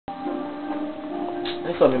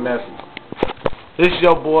send me a message. This is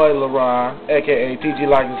your boy LIG3R, aka TG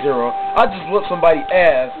LIG3R0. I just whooped somebody's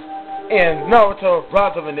ass in Naruto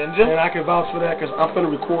ROAN Oh YEA. And I can vouch for that because I'm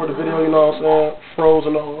finna record the video, you know what I'm saying? Froze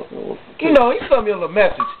and all. You know, he sent me a little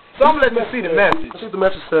message. So I'm gonna let you see the message. Let's see what the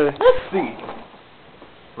message say. Let's see.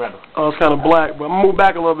 Randall. Oh, it's kind of black, but I'm gonna move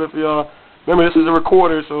back a little bit for y'all. Remember, this is a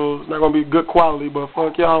recorder, so it's not gonna be good quality, but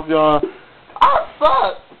fuck y'all if y'all. I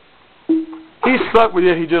suck. He sucked, but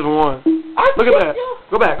yeah, he just won. Look at that.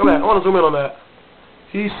 Go back. I wanna zoom in on that.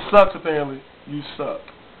 He sucks, apparently. You suck.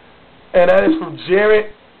 And that is from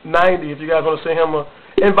Jared90. If you guys want to send him an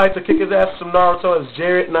invite to kick his ass some Naruto, it's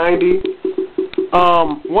Jared90.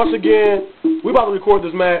 Once again, we about to record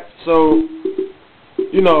this match, so,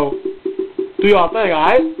 you know, do y'all thing,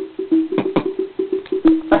 alright?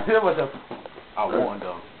 I won,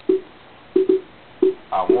 though.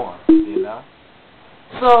 I won, you know?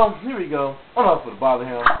 So, here we go. I'm not going to bother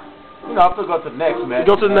him. You know, I'm going to go to the next match.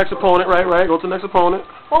 Go to the next opponent, right? Go to the next opponent.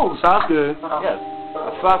 Oh, Sasuke. Yes,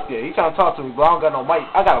 Sasuke. He trying to talk to me, but I don't got no mic.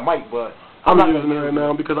 I got a mic, but I'm not using it right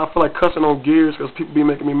now because I feel like cussing on gears because people be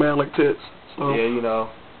making me mad like tits. So. Yeah, you know.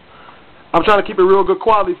 I'm trying to keep it real good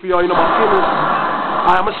quality for y'all. You know, my feelings.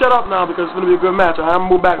 Alright, I'm going to shut up now because it's going to be a good match. I'm going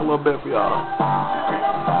to move back a little bit for y'all.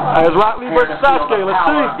 Alright, it's Rock Lee versus Sasuke. Let's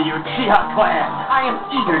see. The Uchiha clan. I am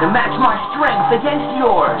eager to match my strength against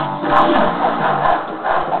yours.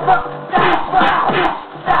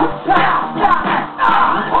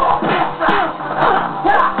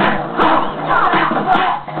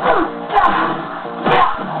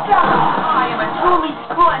 I am a truly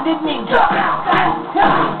splendid ninja.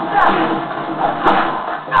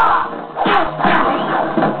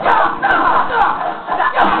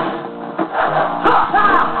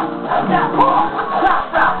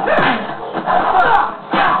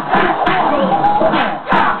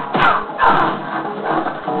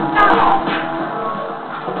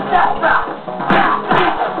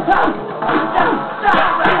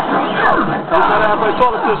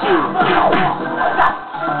 Toilet tissue.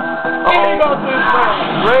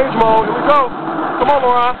 Rage mode. Here we go. Come on,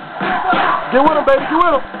 LIG3R. Get with him, baby. Get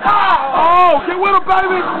with him. Oh, get with him,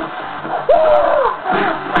 baby.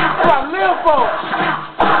 That's what I live for.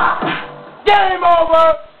 Game over.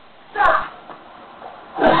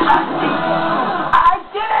 I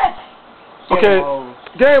did it. Okay.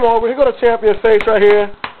 Game over. Here go the champion's face right here.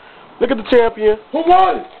 Look at the champion. Who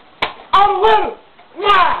won it? I'm the winner.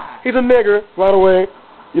 Nah. He's a nigger, by the way.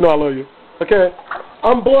 You know I love you. Okay?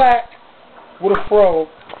 I'm black with a fro.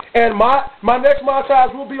 And my next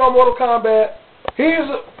montage will be on Mortal Kombat. He's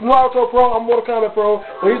Naruto Pro, I'm Mortal Kombat Pro.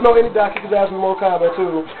 And he's no any guy kick his ass in Mortal Kombat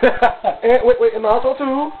too. And wait, and Naruto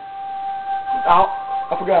too.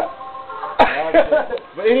 I forgot.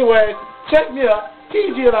 But anyway, check me out.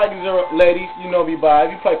 TG LIG3R0, ladies, you know me by.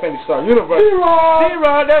 If you play Fantasy Star Universe.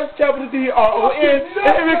 Z3R, that's capital D-R-O-N.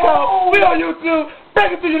 And here we come. We on YouTube.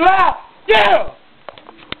 Break it to you live. Yeah!